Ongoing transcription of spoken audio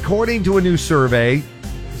according to a new survey,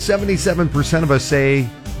 77% of us say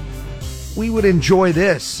we would enjoy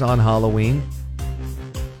this on Halloween.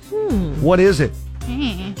 What is it?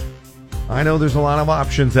 I know there's a lot of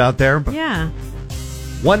options out there. But Yeah.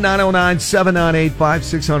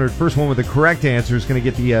 1-909-798-5600. First one with the correct answer is going to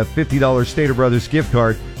get the $50 Stater Brothers gift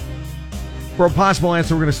card. For a possible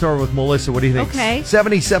answer, we're going to start with Melissa. What do you think? Okay.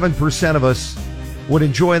 77% of us would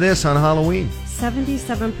enjoy this on Halloween.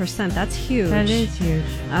 77%. That's huge. That is huge.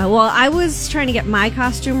 Well, I was trying to get my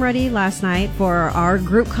costume ready last night for our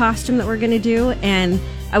group costume that we're going to do, and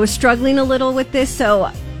I was struggling a little with this, so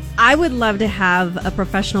I would love to have a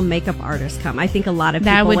professional makeup artist come. I think a lot of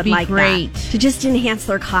people would be like great. that. To just enhance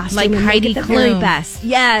their costume. Like and Heidi make it the very Klum. best.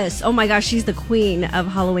 Yes. Oh my gosh, she's the queen of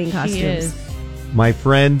Halloween costumes. She is. My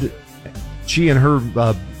friend, she and her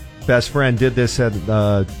best friend did this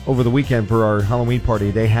over the weekend for our Halloween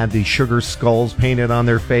party. They had the sugar skulls painted on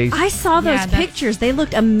their face. I saw those Yeah, that's- pictures. They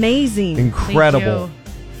looked amazing. Incredible.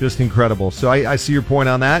 Just incredible. So I see your point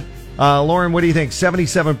on that. Lauren, what do you think?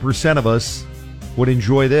 77% of us would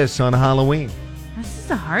enjoy this on Halloween. This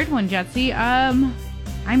is a hard one, Jetsy. I'm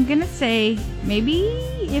gonna say maybe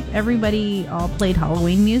if everybody all played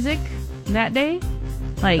Halloween music that day,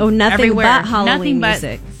 like nothing everywhere, but Halloween nothing but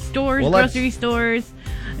music. stores, Well, let's- grocery stores,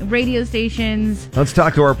 radio stations. Let's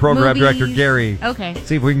talk to our program Movies. director, Gary. Okay.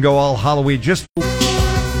 See if we can go all Halloween. Just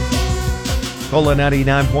Cola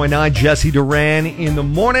 99.9, Jesse Duran in the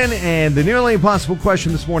morning. And the nearly impossible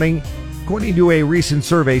question this morning, according to a recent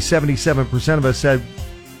survey, 77% of us said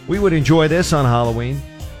we would enjoy this on Halloween.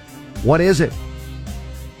 What is it?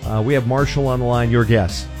 We have Marshall on the line. Your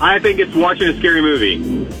guess. I think it's watching a scary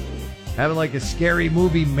movie. Having like a scary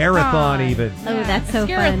movie marathon even. Oh, that's so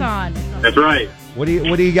fun. Scarathon. That's right. What do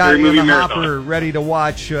you got Scary in the movie marathon. hopper ready to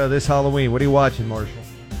watch this Halloween? What are you watching, Marshall?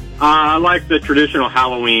 I like the traditional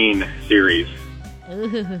Halloween series.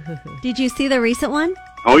 Did you see the recent one?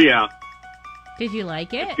 Oh, yeah. Did you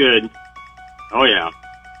like it? Good. Oh, yeah.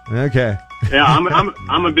 Okay. Yeah,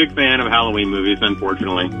 I'm a big fan of Halloween movies,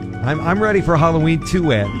 unfortunately. I'm ready for Halloween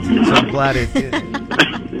 2 Ed. So I'm glad it.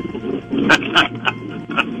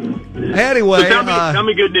 Anyway, So tell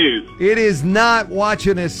me good news. it is not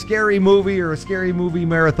watching a scary movie or a scary movie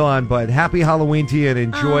marathon, but happy Halloween to you and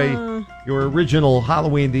enjoy your original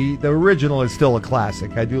Halloween. The original is still a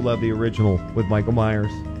classic. I do love the original with Michael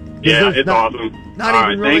Myers. Yeah, There's it's not, awesome. Not All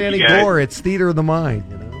even right, really thank any you, guys. gore. It's theater of the mind.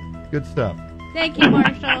 Good stuff. Thank you,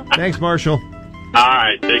 Marshall. Thanks, Marshall. All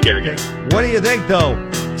right, take care, guys. What do you think, though?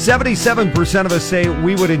 77% of us say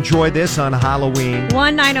we would enjoy this on Halloween.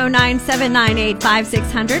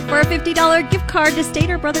 1-909-798-5600 for a $50 gift card to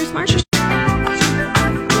Stater Brothers Marshall.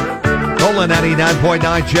 Cola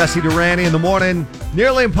 99.9, Jesse Durante in the morning.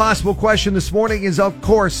 Nearly impossible question this morning is, of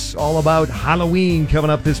course, all about Halloween coming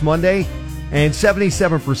up this Monday. And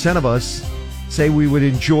 77% of us say we would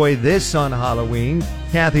enjoy this on Halloween.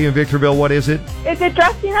 Kathy in Victorville, what is it? Is it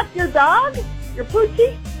dressing up your dog? Your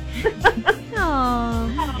Poochie?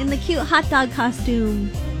 Oh, in the cute hot dog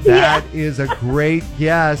costume. That is a great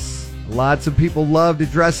guess. Lots of people love to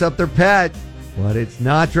dress up their pet, but it's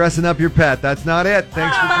not dressing up your pet. That's not it.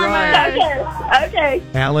 Thanks for trying. Okay.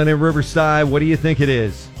 Alan in Riverside, what do you think it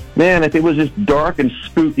is? Man, if it was just dark and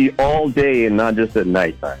spooky all day and not just at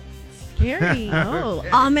nighttime. Scary. Oh,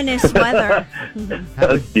 ominous weather.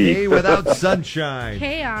 Have a day without sunshine.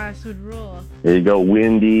 Chaos would rule. There you go,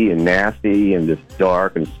 windy and nasty and just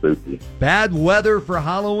dark and spooky. Bad weather for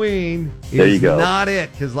Halloween There you is go. not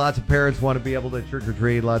it, because lots of parents want to be able to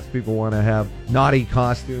trick-or-treat. Lots of people want to have naughty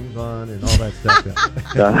costumes on and all that stuff.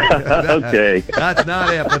 Okay. That's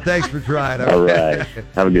not it, but thanks for trying. All right.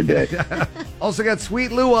 Have a good day. Also got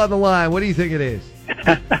Sweet Lou on the line. What do you think it is?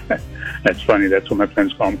 That's funny. That's what my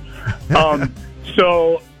friends call me.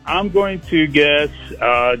 So I'm going to guess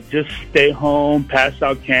just stay home, pass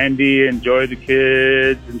out candy, enjoy the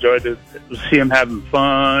kids, see them having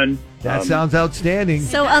fun. That sounds outstanding,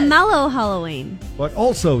 So a mellow Halloween. but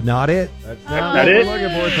also not it. That's not Not what it? we're looking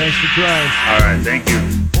for. Thanks for trying. All right. Thank you.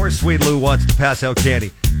 Of course, Sweet Lou wants to pass out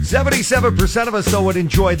candy. 77% of us, though, would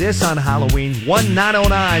enjoy this on Halloween.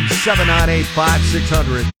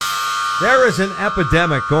 1-909-798-5600. There is an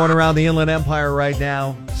epidemic going around the Inland Empire right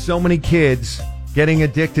now. So many kids getting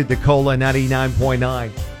addicted to Cola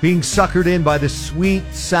 99.9, being suckered in by the sweet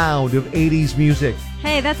sound of 80s music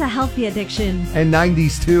Hey, that's a healthy addiction. and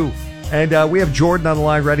 90s too. And we have Jordan on the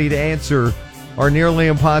line ready to answer our nearly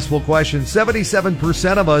impossible question.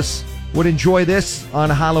 77% of us would enjoy this on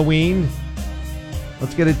Halloween.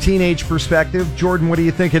 Let's get a teenage perspective. Jordan, what do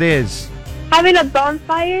you think it is? Having a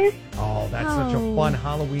bonfire. Oh, that's such a Oh. fun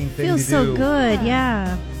Halloween thing Feels to so do. good,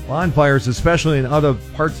 yeah. Bonfires, especially in other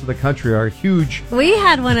parts of the country, are huge. We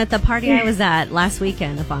had one at the party I was at last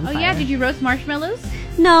weekend, a Oh bonfire. yeah, did you roast marshmallows?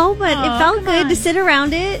 No, but Oh, it felt come good on. to sit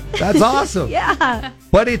around it. That's awesome. Yeah.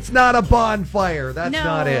 But it's not a bonfire. That's No.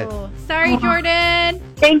 not it. Sorry, Jordan.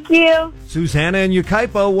 Thank you. Susanna and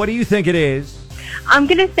Ukaipo, what do you think it is? I'm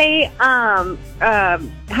gonna say going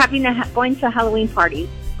to a Halloween party.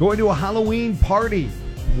 Going to a Halloween party.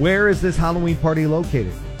 Where is this Halloween party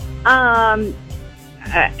located?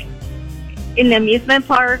 In the amusement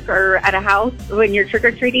park or at a house when you're trick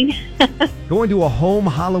or treating. Going to a home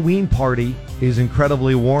Halloween party is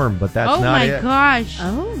incredibly warm, but that's Oh not my it. gosh.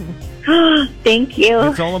 Oh, Thank you.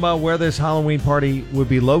 It's all about where this Halloween party would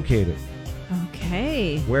be located.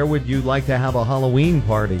 okay. Where would you like to have a Halloween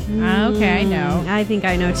party? Okay, I know. I think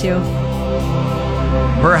I know too.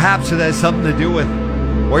 Perhaps it has something to do with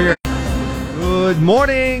where you're. Good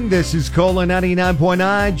morning. This is Cola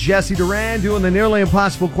 99.9. Jesse Duran doing the nearly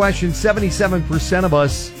impossible question. 77% of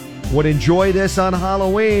us would enjoy this on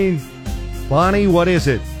Halloween. Bonnie, what is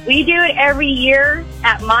it? We do it every year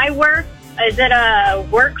at my work. Is it a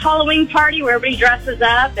work Halloween party where everybody dresses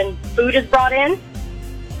up and food is brought in?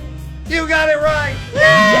 You got it right.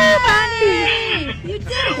 You did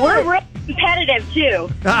it. We're really competitive too.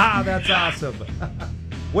 Ah, that's awesome.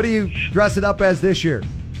 What do you dress it up as this year?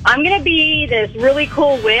 I'm going to be this really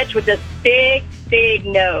cool witch with this big, big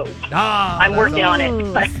nose. Ah, I'm that's working on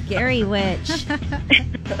Ooh, it. scary witch.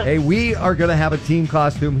 Hey, we are going to have a team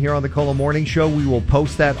costume here on the Cola Morning Show. We will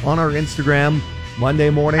post that on our Instagram Monday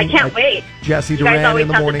morning. I can't wait. Jesse You guys Duran always in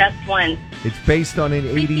the have morning. the best one. It's based on an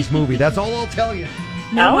 80s movie. That's all I'll tell you.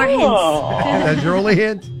 No more hints. That's your only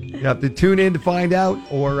hint. You have to tune in to find out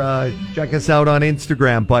or check us out on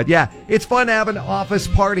Instagram. But yeah, it's fun to have an office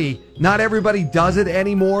party. Not everybody does it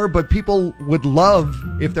anymore, but people would love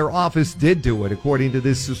if their office did do it. According to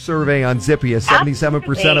this survey on Zippia,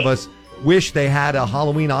 77% of us wish they had a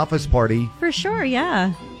Halloween office party. For sure,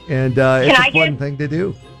 yeah. And it's a I fun give- thing to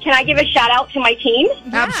do. Can I give a shout out to my team?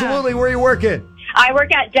 Absolutely. Where are you working? I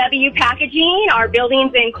work at W Packaging. Our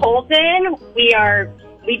building's in Colton.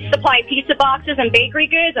 We supply pizza boxes and bakery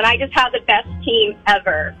goods, and I just have the best team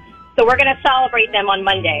ever. So we're going to celebrate them on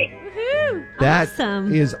Monday. That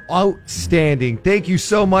Awesome. is outstanding. Thank you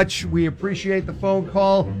so much. We appreciate the phone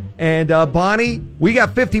call. And Bonnie, we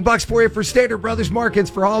got $50 for you for Stater Brothers Markets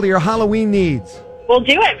for all your Halloween needs. We'll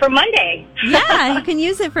do it for Monday. Yeah, you can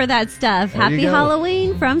use it for that stuff. There you Happy go.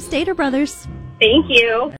 Halloween from Stater Brothers. Thank you.